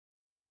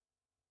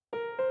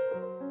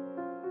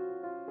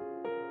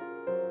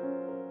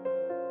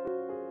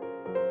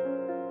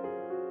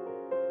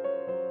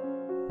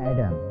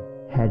Adam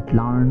had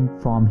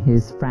learned from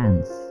his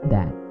friends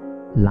that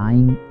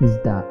lying is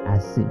the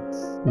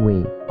asset's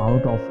way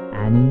out of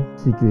any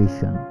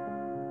situation.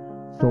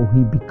 So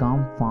he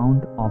became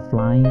fond of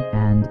lying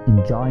and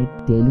enjoyed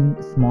telling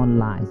small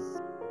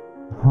lies.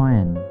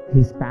 When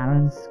his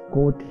parents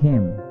caught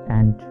him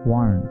and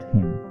warned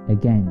him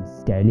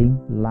against telling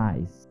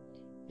lies,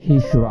 he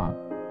shrugged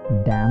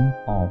them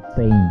off,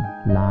 saying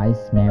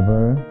lies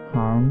never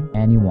harm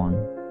anyone.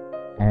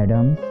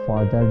 Adam's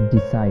father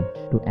decided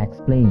to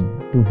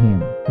explain to him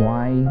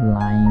why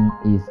lying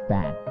is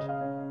bad.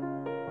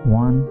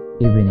 One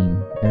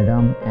evening,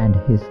 Adam and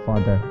his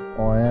father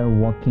were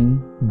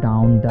walking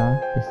down the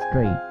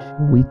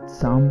street with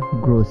some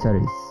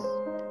groceries.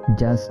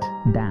 Just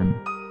then,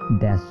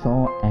 they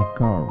saw a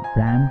car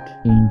rammed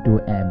into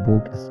a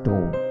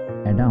bookstore.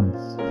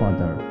 Adam's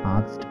father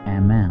asked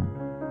a man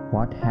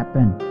what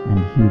happened, and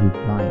he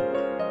replied,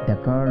 the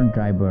car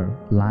driver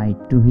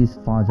lied to his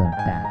father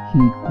that he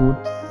could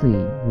see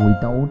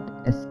without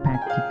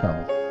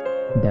spectacles.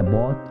 They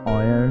both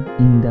were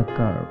in the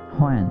car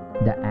when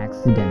the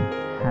accident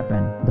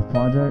happened. The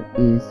father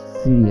is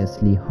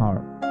seriously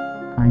hurt.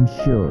 I'm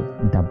sure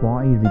the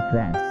boy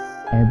regrets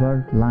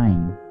ever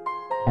lying.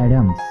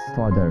 Adam's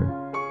father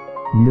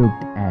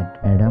looked at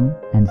Adam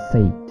and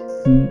said,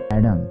 see,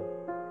 Adam,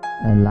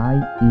 a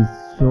lie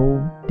is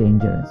so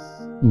dangerous.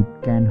 It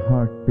can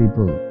hurt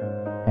people.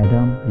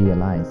 Adam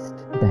realized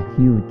the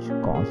huge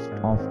cost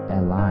of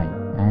a lie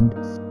and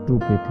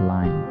stupid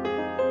lying.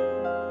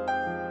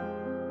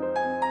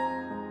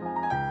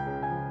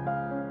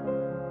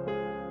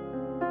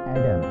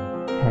 Adam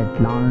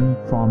had learned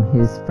from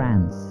his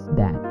friends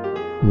that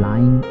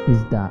lying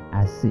is the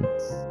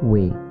asset's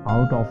way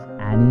out of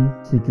any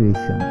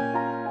situation.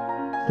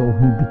 So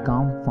he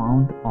became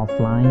fond of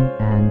lying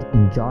and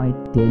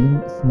enjoyed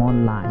telling small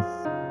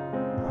lies.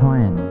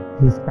 When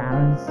his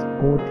parents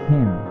caught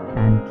him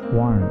and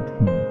warned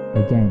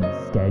him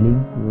against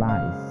telling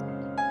lies,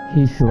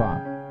 he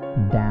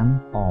shrugged them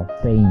off,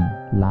 saying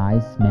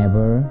lies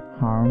never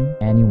harm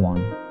anyone.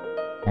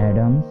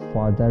 Adam's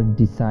father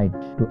decided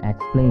to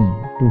explain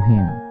to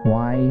him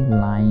why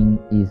lying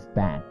is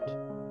bad.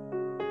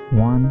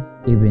 One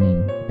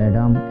evening,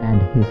 Adam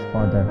and his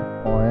father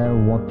were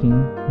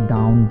walking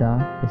down the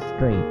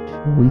street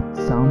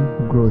with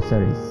some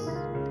groceries.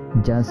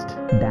 Just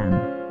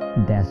then,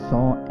 they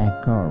saw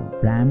a car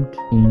rammed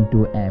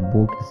into a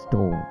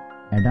bookstore.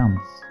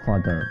 Adam's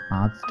father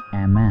asked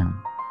a man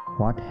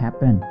what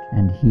happened,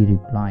 and he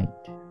replied,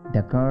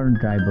 the car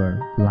driver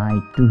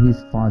lied to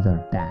his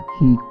father that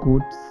he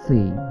could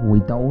see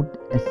without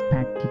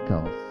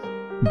spectacles.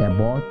 They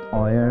both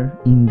were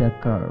in the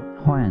car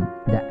when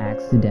the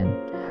accident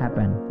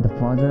happened. The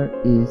father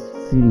is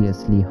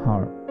seriously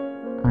hurt.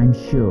 I'm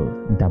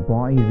sure the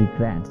boy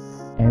regrets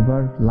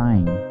ever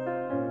lying.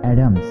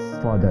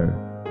 Adam's father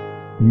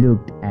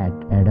looked at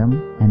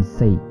Adam and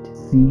said,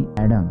 see,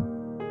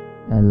 Adam,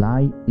 a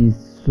lie is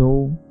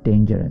so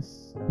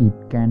dangerous.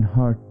 It can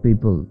hurt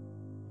people.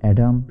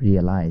 Adam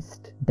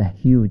realized the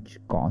huge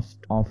cost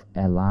of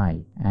a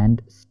lie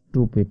and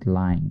stupid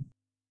lying.